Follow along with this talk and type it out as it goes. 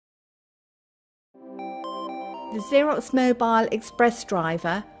The Xerox Mobile Express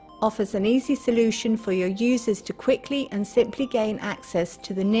Driver offers an easy solution for your users to quickly and simply gain access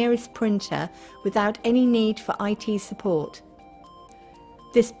to the nearest printer without any need for IT support.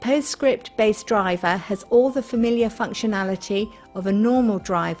 This PostScript-based driver has all the familiar functionality of a normal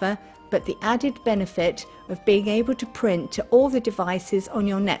driver, but the added benefit of being able to print to all the devices on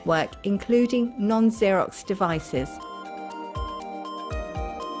your network, including non-Xerox devices.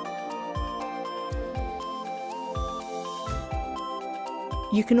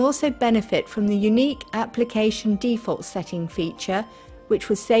 You can also benefit from the unique application default setting feature, which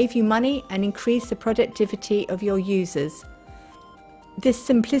will save you money and increase the productivity of your users. This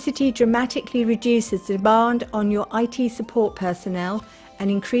simplicity dramatically reduces the demand on your IT support personnel and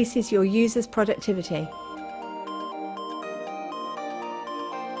increases your users' productivity.